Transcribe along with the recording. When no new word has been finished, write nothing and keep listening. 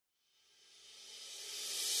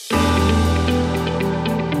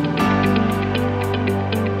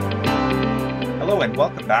Hello, and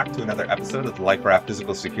welcome back to another episode of the Life Raft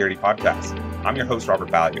Physical Security Podcast. I'm your host,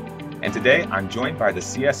 Robert Value, and today I'm joined by the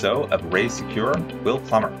CSO of Ray Secure, Will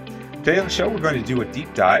Plummer. Today on the show, we're going to do a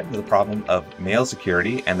deep dive into the problem of mail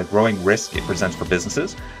security and the growing risk it presents for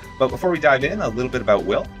businesses. But before we dive in, a little bit about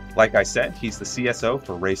Will. Like I said, he's the CSO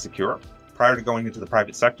for Ray Secure. Prior to going into the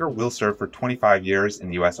private sector, Will served for 25 years in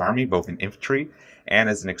the U.S. Army, both in infantry and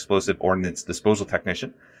as an explosive ordnance disposal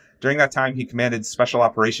technician. During that time, he commanded special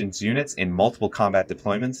operations units in multiple combat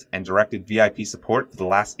deployments and directed VIP support for the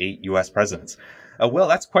last 8 U.S. presidents. Will,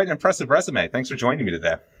 that's quite an impressive resume. Thanks for joining me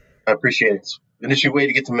today. I appreciate it. It's an issue way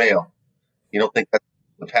to get to mail. You don't think that's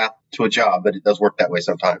the path to a job, but it does work that way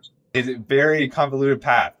sometimes. It's a very convoluted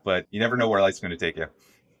path, but you never know where life's going to take you.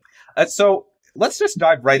 So let's just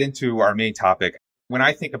dive right into our main topic. When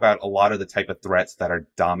I think about a lot of the type of threats that are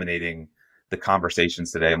dominating the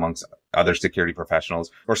conversations today amongst other security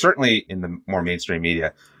professionals, or certainly in the more mainstream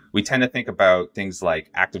media, we tend to think about things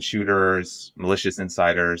like active shooters, malicious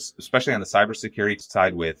insiders, especially on the cybersecurity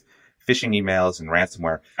side with phishing emails and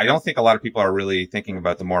ransomware. I don't think a lot of people are really thinking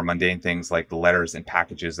about the more mundane things like the letters and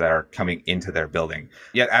packages that are coming into their building.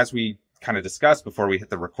 Yet, as we kind of discussed before we hit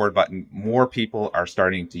the record button, more people are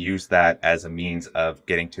starting to use that as a means of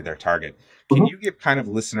getting to their target. Can you give kind of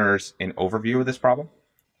listeners an overview of this problem?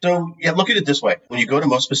 So, look at it this way. When you go to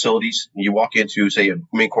most facilities, you walk into, say, a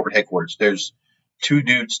main corporate headquarters, there's 2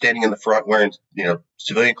 dudes standing in the front wearing,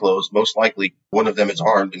 civilian clothes. Most likely, one of them is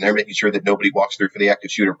armed, and they're making sure that nobody walks through for the active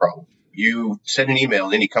shooter problem. You send an email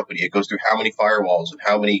in any company. It goes through how many firewalls and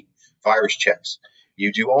how many virus checks.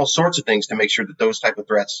 You do all sorts of things to make sure that those type of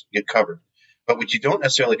threats get covered. But what you don't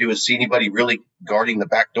necessarily do is see anybody really guarding the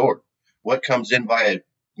back door. What comes in by a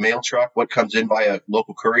mail truck, what comes in by a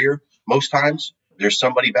local courier, most times there's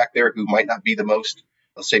somebody back there who might not be the most,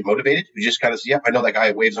 let's say, motivated, who just kind of says, I know that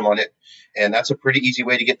guy, waves them on it. And that's a pretty easy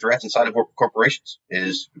way to get threats inside of corporations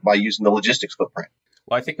is by using the logistics footprint.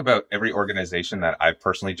 Well, I think about every organization that I've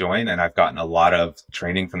personally joined, and I've gotten a lot of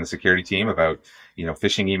training from the security team about,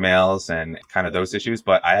 phishing emails and kind of those issues,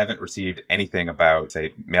 but I haven't received anything about,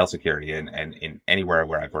 say, mail security and in anywhere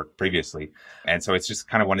where I've worked previously. And so it's just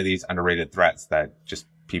kind of one of these underrated threats that just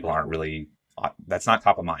people aren't really, that's not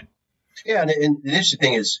top of mind. Yeah, and the interesting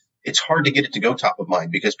thing is it's hard to get it to go top of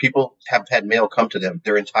mind because people have had mail come to them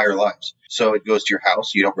their entire lives. So it goes to your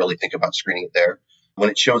house. You don't really think about screening it there. When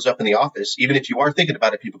it shows up in the office, even if you are thinking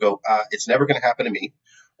about it, people go, it's never going to happen to me.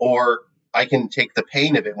 Or I can take the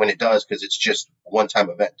pain of it when it does because it's just a one-time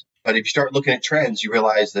event. But if you start looking at trends, you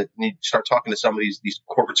realize that when you start talking to some of these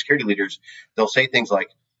corporate security leaders, they'll say things like,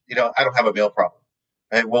 I don't have a mail problem.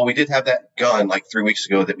 Well, we did have that gun like 3 weeks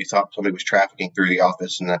ago that we thought somebody was trafficking through the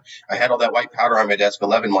office. And I had all that white powder on my desk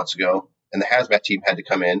 11 months ago, and the hazmat team had to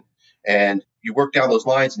come in. And you work down those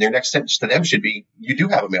lines, and your next sentence to them should be, you do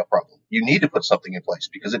have a mail problem. You need to put something in place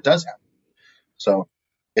because it does happen. So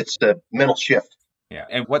it's the mental shift. Yeah.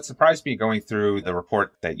 And what surprised me going through the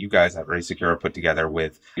report that you guys at Ray Secure put together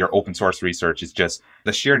with your open source research is just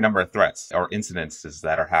the sheer number of threats or incidences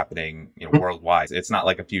that are happening worldwide. It's not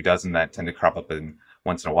like a few dozen that tend to crop up in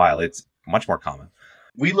once in a while. It's much more common.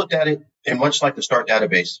 We looked at it, and much like the START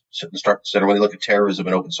database, the START Center, when they look at terrorism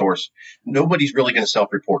and open source, nobody's really going to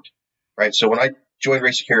self-report, right? So when I joined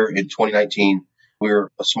Ray Secure in 2019, we were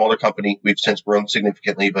a smaller company. We've since grown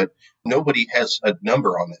significantly, but nobody has a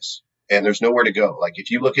number on this, and there's nowhere to go. Like if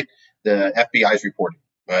you look at the FBI's reporting,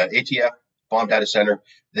 ATF, Bomb Data Center,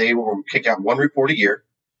 they will kick out one report a year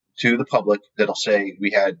to the public that'll say we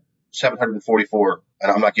had 744,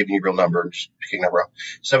 and I'm not giving you a real number, I'm just picking a number out,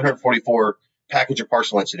 744 package or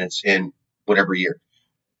parcel incidents in whatever year.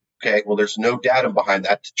 Okay, well, there's no data behind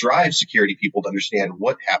that to drive security people to understand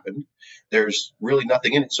what happened. There's really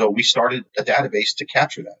nothing in it. So we started a database to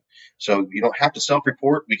capture that. So you don't have to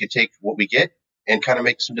self-report. We can take what we get and kind of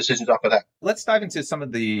make some decisions off of that. Let's dive into some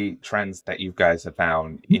of the trends that you guys have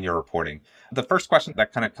found in your reporting. The first question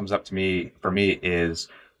that kind of comes up for me is,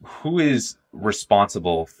 who is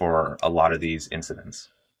responsible for a lot of these incidents?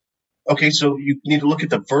 Okay, so you need to look at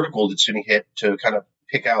the vertical that's going to hit to kind of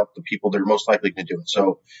pick out the people that are most likely to do it.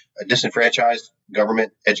 So disenfranchised,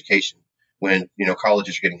 government, education. When,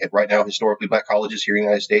 colleges are getting hit. Right now, historically, black colleges here in the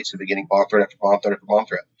United States have been getting bomb threat after bomb threat after bomb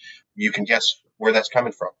threat. You can guess where that's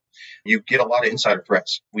coming from. You get a lot of insider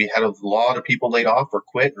threats. We had a lot of people laid off or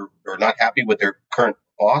quit or not happy with their current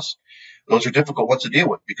boss. Those are difficult ones to deal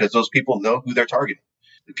with because those people know who they're targeting.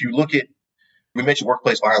 If you look at, we mentioned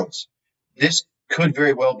workplace violence. This could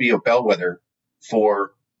very well be a bellwether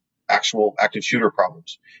for actual active shooter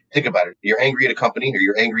problems. Think about it. You're angry at a company or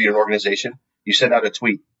you're angry at an organization. You send out a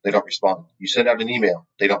tweet. they don't respond. You send out an email,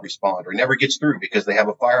 they don't respond, or it never gets through because they have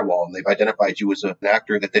a firewall and they've identified you as an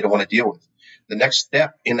actor that they don't want to deal with. The next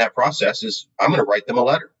step in that process is I'm going to write them a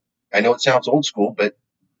letter. I know it sounds old school, but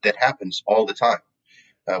that happens all the time.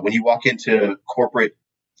 When you walk into corporate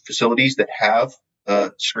facilities that have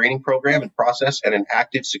a screening program and process and an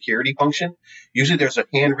active security function, usually there's a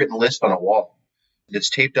handwritten list on a wall that's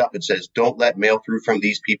taped up and says, don't let mail through from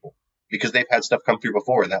these people, because they've had stuff come through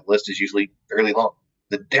before, and that list is usually fairly long.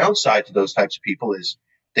 The downside to those types of people is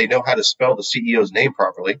they know how to spell the CEO's name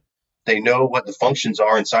properly. They know what the functions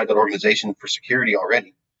are inside that organization for security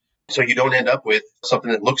already. So you don't end up with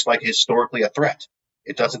something that looks like historically a threat.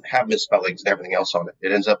 It doesn't have misspellings and everything else on it.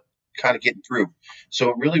 It ends up kind of getting through. So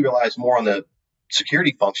it really relies more on the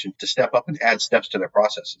security function to step up and add steps to their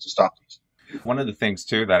processes to stop these. One of the things,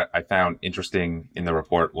 too, that I found interesting in the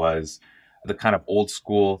report was the kind of old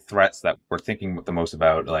school threats that we're thinking the most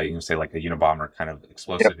about, like, say, like a Unabomber kind of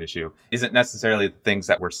explosive issue, isn't necessarily the things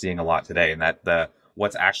that we're seeing a lot today, and that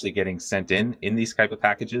what's actually getting sent in these type of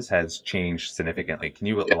packages has changed significantly. Can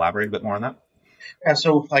you elaborate a bit more on that? Yeah,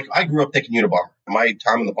 so like I grew up thinking Unabomber. My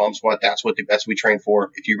time in the bomb squad, that's what we trained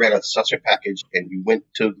for. If you ran a suspect package and you went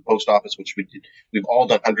to the post office, which we've all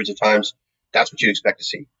done hundreds of times, that's what you'd expect to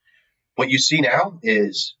see. What you see now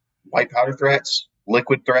is white powder threats,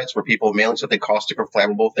 liquid threats, where people are mailing something caustic or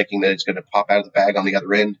flammable, thinking that it's going to pop out of the bag on the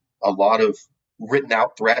other end. A lot of written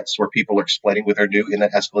out threats where people are explaining what they're doing in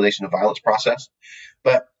that escalation of violence process.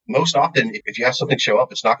 But most often, if you have something show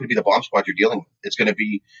up, it's not going to be the bomb squad you're dealing with. It's going to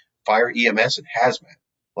be fire, EMS, and hazmat,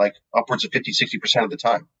 like upwards of 50-60% of the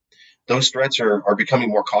time. Those threats are becoming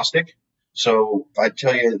more caustic. So if I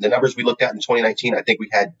tell you the numbers we looked at in 2019, I think we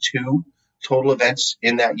had 2 total events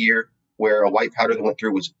in that year where a white powder that went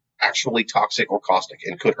through was actually toxic or caustic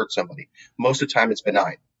and could hurt somebody. Most of the time it's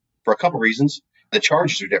benign for a couple reasons. The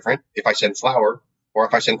charges are different if I send flour or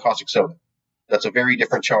if I send caustic soda. That's a very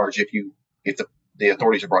different charge if the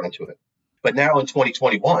authorities are brought into it. But now in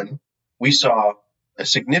 2021, we saw a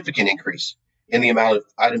significant increase in the amount of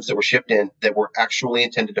items that were shipped in that were actually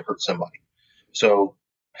intended to hurt somebody. So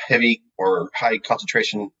heavy or high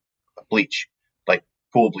concentration bleach, like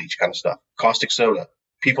pool bleach kind of stuff, caustic soda.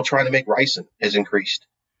 People trying to make ricin has increased.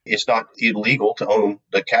 It's not illegal to own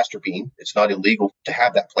the castor bean. It's not illegal to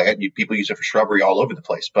have that plant. People use it for shrubbery all over the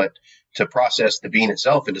place. But to process the bean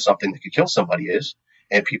itself into something that could kill somebody is,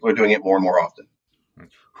 and people are doing it more and more often.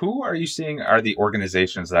 Who are you seeing are the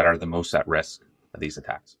organizations that are the most at risk of these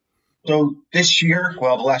attacks? So this year,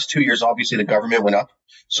 well, the last 2 years, obviously the government went up.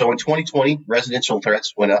 So in 2020, residential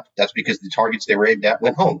threats went up. That's because the targets they were aimed at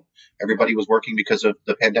went home. Everybody was working because of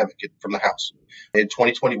the pandemic from the house. In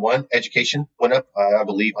 2021, education went up, I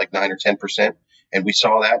believe, like 9 or 10%. And we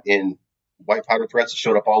saw that in white powder threats that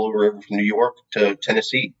showed up all over from New York to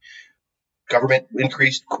Tennessee. Government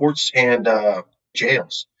increased courts and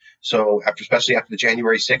jails. So especially after the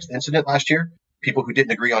January 6th incident last year, people who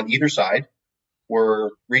didn't agree on either side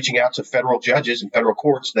were reaching out to federal judges and federal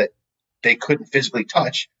courts that they couldn't physically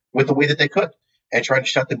touch with the way that they could, and trying to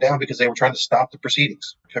shut them down because they were trying to stop the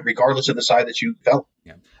proceedings, regardless of the side that you felt.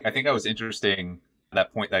 Yeah, I think that was interesting,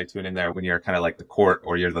 that point that I tuned in there, when you're kind of like the court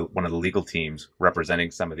or you're one of the legal teams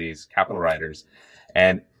representing some of these Capitol rioters.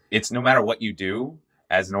 And it's no matter what you do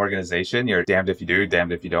as an organization, you're damned if you do,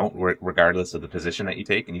 damned if you don't, regardless of the position that you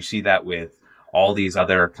take. And you see that with all these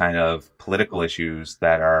other kind of political issues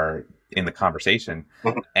that are in the conversation.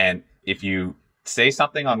 And if you say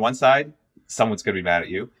something on one side, someone's going to be mad at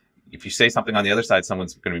you. If you say something on the other side,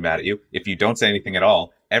 someone's going to be mad at you. If you don't say anything at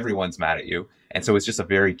all, everyone's mad at you. And so it's just a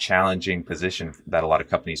very challenging position that a lot of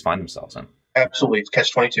companies find themselves in. Absolutely. It's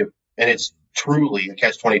catch-22. And it's truly a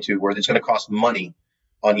catch-22 where it's going to cost money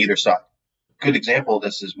on either side. Good example of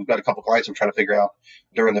this is we've got a couple clients I'm trying to figure out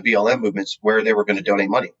during the BLM movements where they were going to donate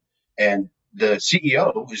money. And the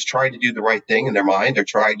CEO is trying to do the right thing in their mind. They're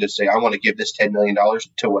trying to say, I want to give this $10 million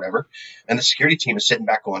to whatever. And the security team is sitting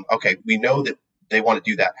back going, okay, we know that they want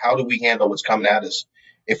to do that. How do we handle what's coming at us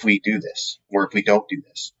if we do this or if we don't do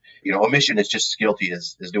this? You know, omission is just as guilty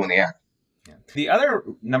as doing the act. Yeah. The other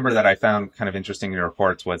number that I found kind of interesting in your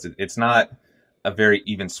reports was it's not a very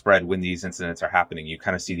even spread when these incidents are happening. You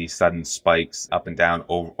kind of see these sudden spikes up and down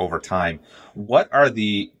over time. What are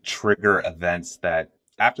the trigger events that,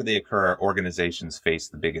 after they occur, organizations face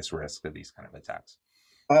the biggest risk of these kind of attacks?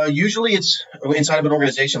 Usually it's inside of an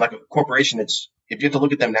organization like a corporation. If you have to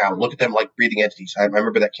look at them now, look at them like breathing entities. I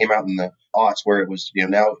remember that came out in the aughts where it was,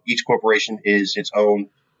 now each corporation is its own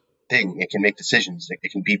thing. It can make decisions.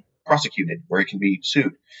 It can be prosecuted or it can be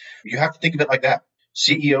sued. You have to think of it like that.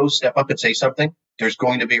 CEOs step up and say something. There's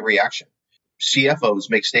going to be a reaction. CFOs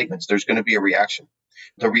make statements. There's going to be a reaction.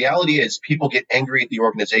 The reality is people get angry at the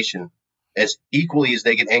organization as equally as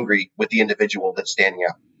they get angry with the individual that's standing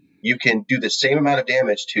out. You can do the same amount of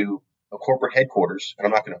damage to a corporate headquarters, and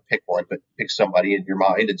I'm not going to pick one, but pick somebody in your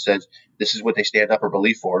mind and says, this is what they stand up or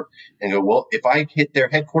believe for, and go, well, if I hit their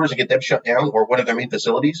headquarters and get them shut down or one of their main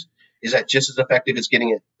facilities, is that just as effective as getting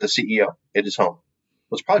it the CEO at his home?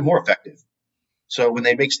 Well, it's probably more effective. So when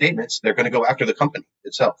they make statements, they're going to go after the company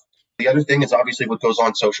itself. The other thing is obviously what goes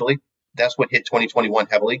on socially. That's what hit 2021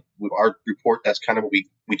 heavily. Our report, that's kind of what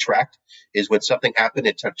we tracked, is when something happened,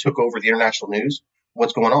 it took over the international news.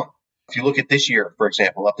 What's going on? If you look at this year, for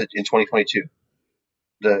example, in 2022,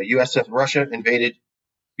 the U.S. Russia invaded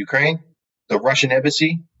Ukraine. The Russian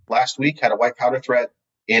embassy last week had a white powder threat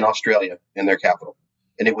in Australia, in their capital.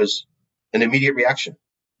 And it was an immediate reaction.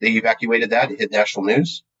 They evacuated that. It hit national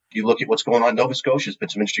news. You look at what's going on. Nova Scotia's been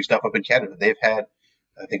some interesting stuff up in Canada. They've had,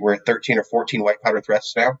 I think we're at 13 or 14 white powder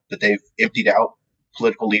threats now that they've emptied out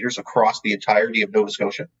political leaders across the entirety of Nova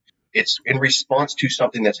Scotia. It's in response to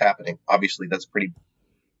something that's happening. Obviously, that's pretty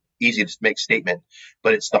easy to make statement,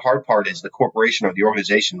 but it's the hard part is the corporation or the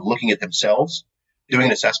organization looking at themselves, doing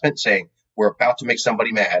an assessment, saying, we're about to make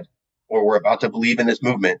somebody mad, or we're about to believe in this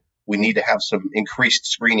movement. We need to have some increased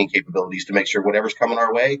screening capabilities to make sure whatever's coming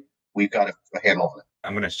our way, we've got a handle on it.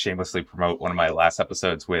 I'm going to shamelessly promote one of my last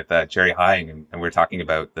episodes with Jerry Hying, and we're talking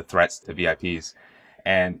about the threats to VIPs.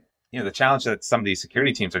 And the challenge that some of these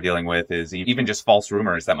security teams are dealing with is even just false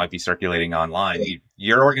rumors that might be circulating online.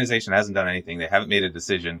 Your organization hasn't done anything. They haven't made a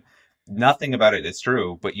decision. Nothing about it is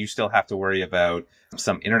true, but you still have to worry about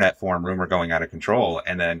some internet forum rumor going out of control.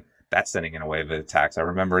 And then that's sending in a wave of attacks. I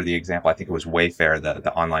remember the example, I think it was Wayfair,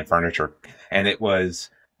 the online furniture. And it was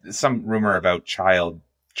some rumor about child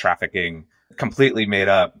trafficking, completely made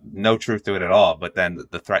up, no truth to it at all. But then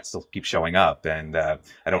the threat still keeps showing up. And I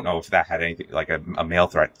don't know if that had anything like a mail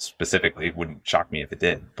threat specifically. It wouldn't shock me if it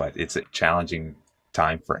did, but it's a challenging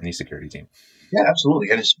time for any security team. Yeah,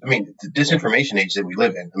 absolutely. And the disinformation age that we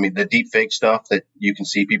live in, the deep fake stuff that you can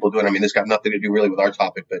see people doing, this got nothing to do really with our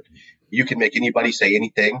topic, but you can make anybody say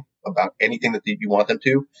anything about anything that you want them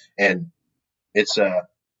to. And it's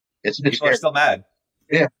people are still mad.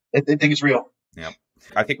 Yeah. They think it's real. Yeah.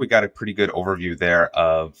 I think we got a pretty good overview there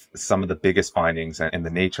of some of the biggest findings and the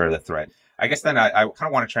nature of the threat. I guess then I kind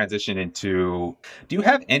of want to transition into, do you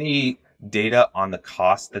have any data on the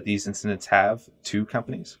cost that these incidents have to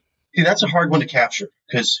companies? See, that's a hard one to capture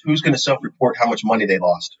because who's going to self-report how much money they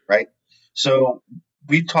lost, right? So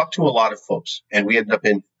we talked to a lot of folks, and we ended up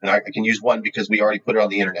and I can use one because we already put it on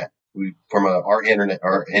the internet. Our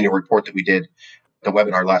annual report that we did, the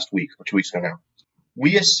webinar last week or 2 weeks ago now.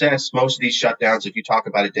 We assess most of these shutdowns. If you talk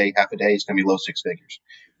about a day, half a day, it's going to be low six figures.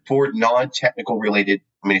 For non-technical related,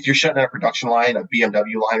 if you're shutting down a production line, a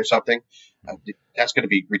BMW line or something, that's going to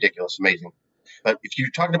be ridiculous, amazing. But if you're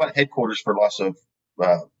talking about headquarters for loss of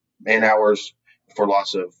man hours, for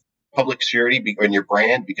loss of public security in your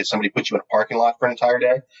brand because somebody put you in a parking lot for an entire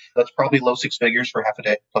day, that's probably low six figures for half a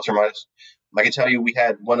day, plus or minus. I can tell you we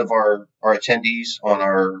had one of our attendees on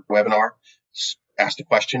our webinar asked a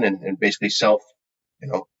question and basically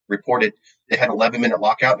reported they had an 11-minute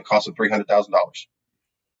lockout and it cost them $300,000.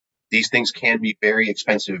 These things can be very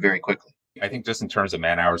expensive very quickly. I think just in terms of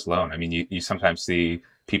man hours alone, you sometimes see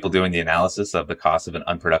people doing the analysis of the cost of an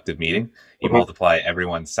unproductive meeting. You multiply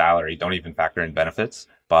everyone's salary, don't even factor in benefits,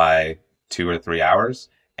 by 2 or 3 hours,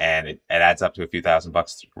 and it adds up to a few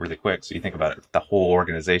 $1,000 really quick. So you think about it, the whole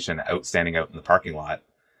organization standing out in the parking lot,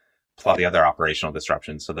 plus the other operational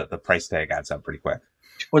disruptions, so that the price tag adds up pretty quick.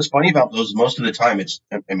 What's funny about those, most of the time,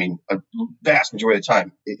 a vast majority of the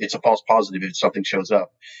time, it's a false positive if something shows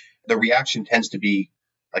up. The reaction tends to be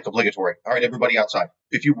like obligatory. All right, everybody outside.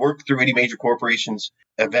 If you work through any major corporation's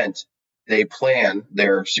event, they plan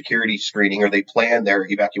their security screening or they plan their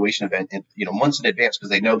evacuation event months in advance because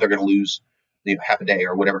they know they're going to lose half a day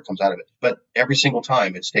or whatever comes out of it. But every single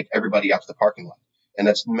time, it's take everybody out to the parking lot. And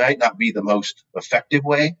that might not be the most effective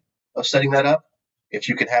way of setting that up. If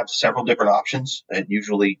you can have several different options, it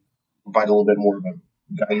usually provide a little bit more of a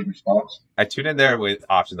guided response. I tuned in there with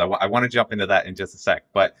options. I want to jump into that in just a sec.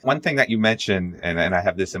 But one thing that you mentioned, and I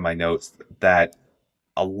have this in my notes, that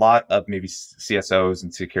a lot of maybe CSOs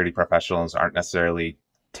and security professionals aren't necessarily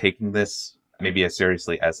taking this maybe as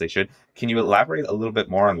seriously as they should. Can you elaborate a little bit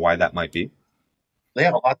more on why that might be? They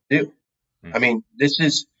have a lot to do. This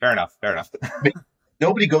is... Fair enough.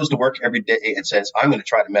 Nobody goes to work every day and says, I'm going to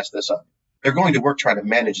try to mess this up. They're going to work trying to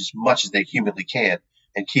manage as much as they humanly can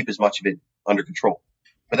and keep as much of it under control.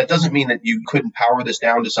 But that doesn't mean that you couldn't power this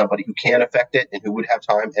down to somebody who can affect it and who would have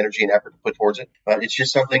time, energy, and effort to put towards it. But it's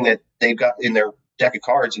just something that they've got in their deck of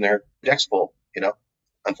cards and their deck's full,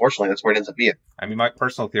 unfortunately, that's where it ends up being. I mean, my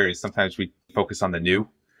personal theory is sometimes we focus on the new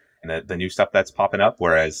and the new stuff that's popping up,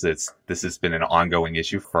 whereas this has been an ongoing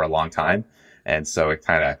issue for a long time. And so it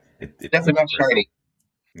kind of, it Definitely not shiny.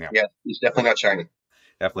 Yeah. Yeah, it's definitely not shiny.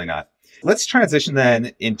 Definitely not. Let's transition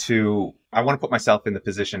then into, I want to put myself in the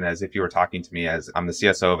position as if you were talking to me as I'm the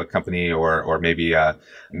CSO of a company or maybe a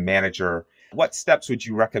manager. What steps would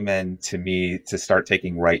you recommend to me to start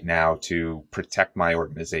taking right now to protect my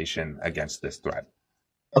organization against this threat?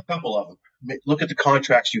 A couple of them. Look at the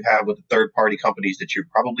contracts you have with the third-party companies that you're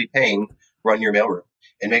probably paying run your mailroom,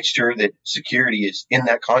 and make sure that security is in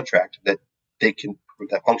that contract, that they can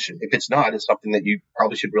that function. If it's not, it's something that you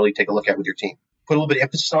probably should really take a look at with your team. Put a little bit of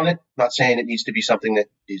emphasis on it. I'm not saying it needs to be something that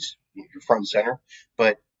is front and center,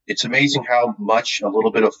 but it's amazing how much a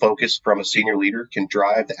little bit of focus from a senior leader can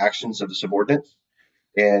drive the actions of the subordinate,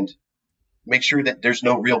 and make sure that there's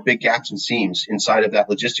no real big gaps and seams inside of that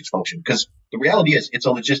logistics function. Because the reality is it's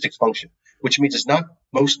a logistics function, which means it's not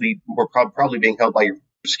mostly or probably being held by your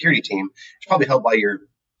security team. It's probably held by your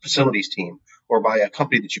facilities team or by a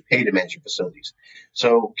company that you pay to manage your facilities.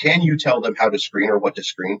 So can you tell them how to screen or what to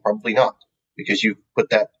screen? Probably not, because you put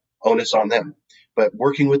that onus on them. But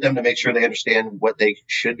working with them to make sure they understand what they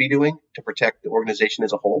should be doing to protect the organization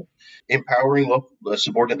as a whole, empowering local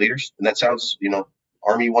subordinate leaders. And that sounds,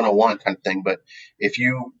 Army 101 kind of thing. But if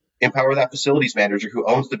you empower that facilities manager who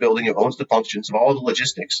owns the building, who owns the functions of all the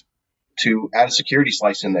logistics, to add a security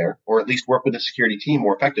slice in there, or at least work with the security team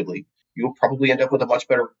more effectively, you'll probably end up with a much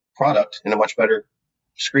better product and a much better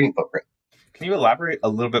screening footprint. Can you elaborate a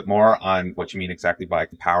little bit more on what you mean exactly by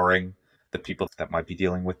empowering the people that might be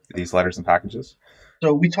dealing with these letters and packages?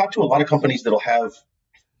 So we talk to a lot of companies that'll have,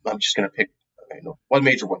 I'm just going to pick one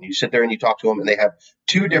major one. You sit there and you talk to them, and they have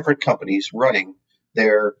two different companies running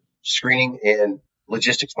their screening and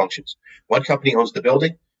logistics functions. One company owns the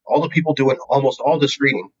building, all the people doing almost all the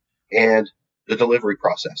screening and the delivery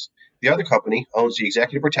process. The other company owns the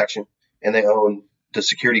executive protection, and they own the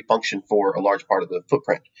security function for a large part of the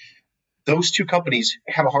footprint. Those two companies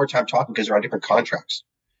have a hard time talking because they're on different contracts.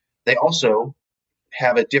 They also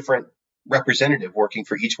have a different representative working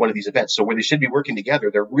for each one of these events. So where they should be working together,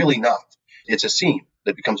 they're really not. It's a seam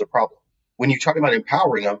that becomes a problem. When you talk about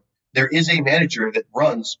empowering them, there is a manager that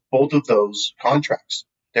runs both of those contracts.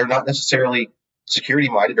 They're not necessarily security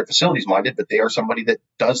minded or facilities minded, but they are somebody that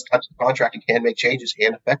does touch the contract and can make changes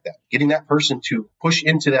and affect that. Getting that person to push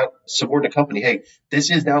into that subordinate company, hey,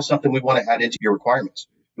 this is now something we want to add into your requirements.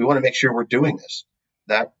 We want to make sure we're doing this.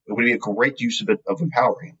 That would be a great use of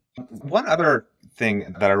empowering. One other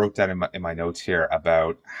thing that I wrote down in my notes here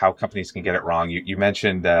about how companies can get it wrong. You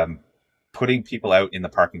mentioned putting people out in the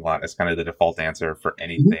parking lot as kind of the default answer for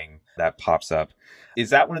anything that pops up.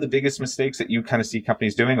 Is that one of the biggest mistakes that you kind of see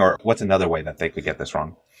companies doing, or what's another way that they could get this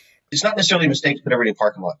wrong? It's not necessarily a mistake to put everybody in the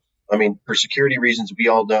parking lot. I mean, for security reasons, we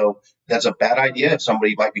all know that's a bad idea if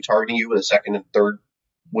somebody might be targeting you with a second and third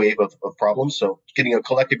wave of problems. So getting a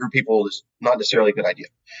collective group of people is not necessarily a good idea.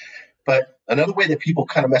 But another way that people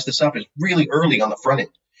kind of mess this up is really early on the front end.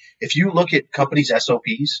 If you look at companies'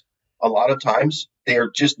 SOPs, a lot of times they are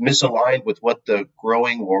just misaligned with what the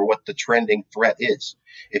growing or what the trending threat is.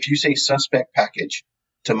 If you say suspect package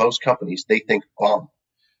to most companies, they think bomb.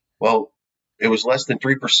 Well, it was less than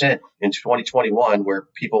 3% in 2021 where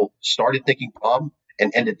people started thinking bomb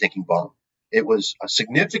and ended thinking bomb. It was a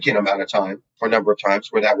significant amount of time or number of times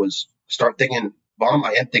where that was start thinking bomb,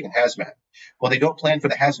 I end thinking hazmat. Well, they don't plan for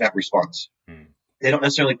the hazmat response. They don't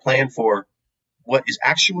necessarily plan for what is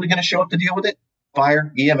actually going to show up to deal with it.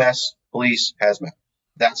 Fire, EMS, police, hazmat.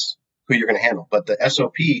 That's who you're going to handle. But the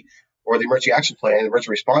SOP or the emergency action plan, the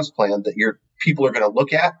emergency response plan that your people are going to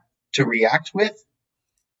look at to react with,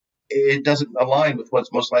 it doesn't align with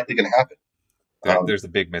what's most likely going to happen. There's a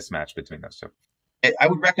big mismatch between those two. I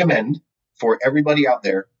would recommend for everybody out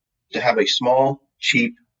there to have a small,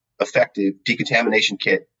 cheap, effective decontamination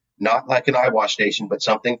kit, not like an eyewash station, but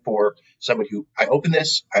something for somebody who, I open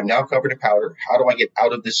this, I'm now covered in powder. How do I get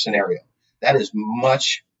out of this scenario? That is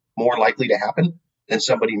much more likely to happen than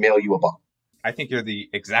somebody mail you a bomb. I think you're the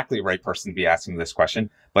exactly right person to be asking this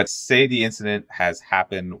question. But say the incident has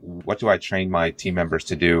happened. What do I train my team members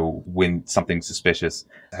to do when something suspicious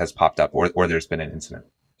has popped up or there's been an incident?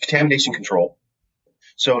 Contamination control.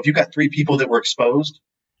 So if you've got 3 people that were exposed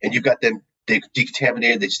and you've got them, they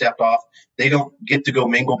decontaminated, they stepped off, they don't get to go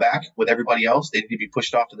mingle back with everybody else. They need to be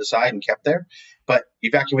pushed off to the side and kept there. But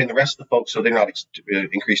evacuating the rest of the folks so they're not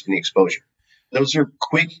increased in the exposure. Those are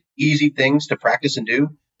quick, easy things to practice and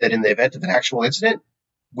do that in the event of an actual incident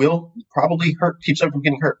will probably keep someone from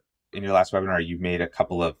getting hurt. In your last webinar, you made a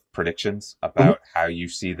couple of predictions about how you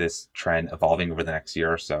see this trend evolving over the next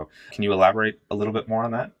year or so. Can you elaborate a little bit more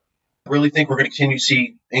on that? I really think we're going to continue to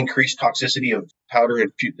see increased toxicity of powder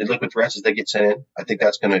and liquid threats as they get sent in. I think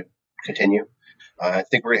that's going to continue. I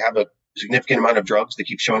think we're going to have a significant amount of drugs that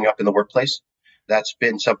keep showing up in the workplace. That's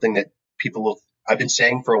been something that I've been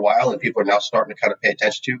saying for a while, and people are now starting to kind of pay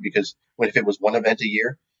attention to, because if it was one event a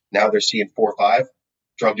year, now they're seeing 4 or 5.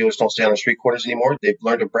 Drug dealers don't stay on the street corners anymore. They've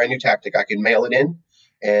learned a brand new tactic. I can mail it in,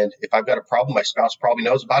 and if I've got a problem, my spouse probably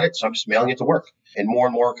knows about it, so I'm just mailing it to work. And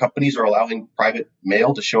more companies are allowing private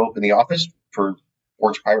mail to show up in the office for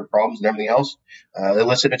forged private problems and everything else.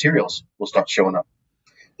 Illicit materials will start showing up.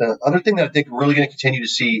 The other thing that I think we're really going to continue to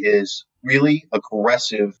see is really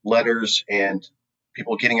aggressive letters and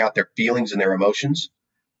people getting out their feelings and their emotions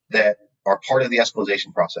that are part of the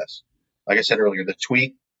escalation process. Like I said earlier, the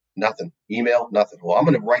tweet, nothing. Email, nothing. Well, I'm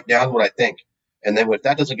going to write down what I think. And then if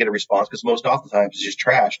that doesn't get a response, because most oftentimes it's just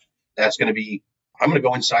trashed, I'm going to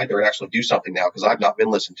go inside there and actually do something now because I've not been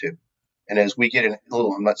listened to. And as we get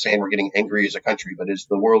I'm not saying we're getting angry as a country, but as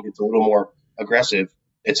the world gets a little more aggressive,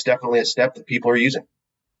 it's definitely a step that people are using.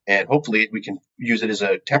 And hopefully we can use it as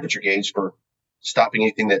a temperature gauge for stopping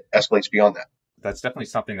anything that escalates beyond that. That's definitely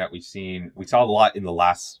something that we saw a lot in the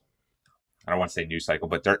last, I don't want to say news cycle,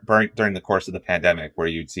 but during the course of the pandemic, where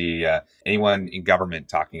you'd see anyone in government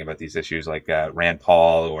talking about these issues like Rand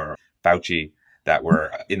Paul or Fauci that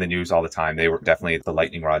were in the news all the time. They were definitely the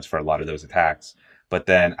lightning rods for a lot of those attacks. But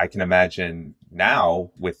then I can imagine now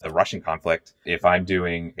with the Russian conflict, if I'm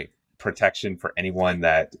doing a protection for anyone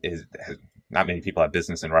that not many people have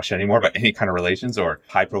business in Russia anymore, but any kind of relations or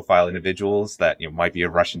high profile individuals that might be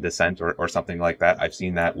of Russian descent or something like that. I've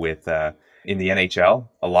seen that with in the NHL,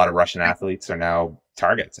 a lot of Russian athletes are now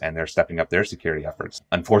targets and they're stepping up their security efforts.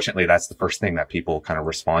 Unfortunately, that's the first thing that people kind of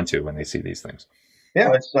respond to when they see these things.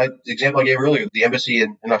 Yeah, it's like the example I gave earlier, the embassy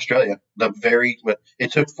in Australia.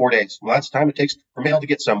 It took 4 days. Well, that's the time it takes for mail to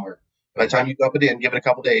get somewhere. By the time you dump it in, give it a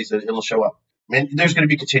couple of days, it'll show up. I mean, there's going to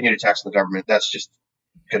be continued attacks on the government. That's just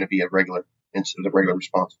going to be a regular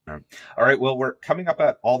response. All right. Well, we're coming up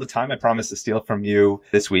at all the time I promised to steal from you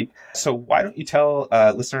this week. So why don't you tell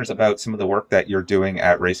listeners about some of the work that you're doing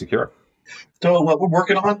at Ray Secure? So what we're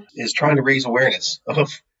working on is trying to raise awareness of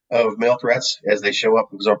mail threats as they show up,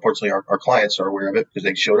 because unfortunately our clients are aware of it because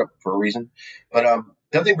they showed up for a reason. But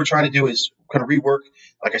the other thing we're trying to do is kind of rework,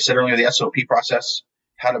 like I said earlier, the SOP process,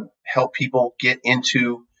 how to help people get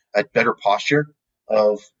into a better posture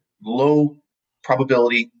of low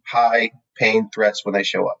probability, high pain threats when they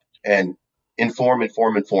show up, and inform.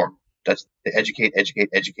 That's the educate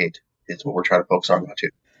is what we're trying to focus on now too.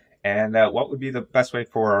 And what would be the best way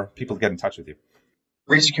for people to get in touch with you?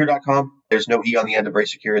 RaySecure.com. There's no E on the end of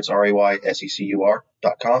RaySecure. It's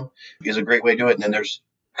RaySecur.com is a great way to do it. And then there's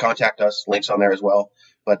contact us, links on there as well.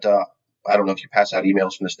 But I don't know if you pass out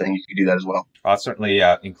emails from this thing, you can do that as well. I'll certainly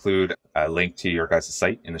include a link to your guys'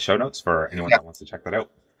 site in the show notes for anyone that wants to check that out.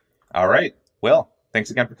 All right. Will,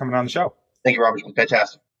 thanks again for coming on the show. Thank you, Robert. It's been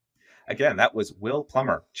fantastic. Again, that was Will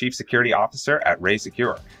Plummer, Chief Security Officer at Ray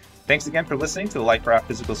Secure. Thanks again for listening to the LifeRaft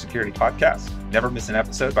Physical Security Podcast. Never miss an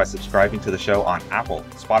episode by subscribing to the show on Apple,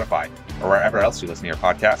 Spotify, or wherever else you listen to your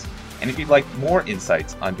podcast. And if you'd like more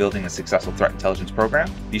insights on building a successful threat intelligence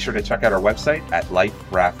program, be sure to check out our website at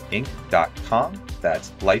liferaftinc.com.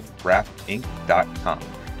 That's liferaftinc.com.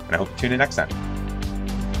 And I hope you tune in next time.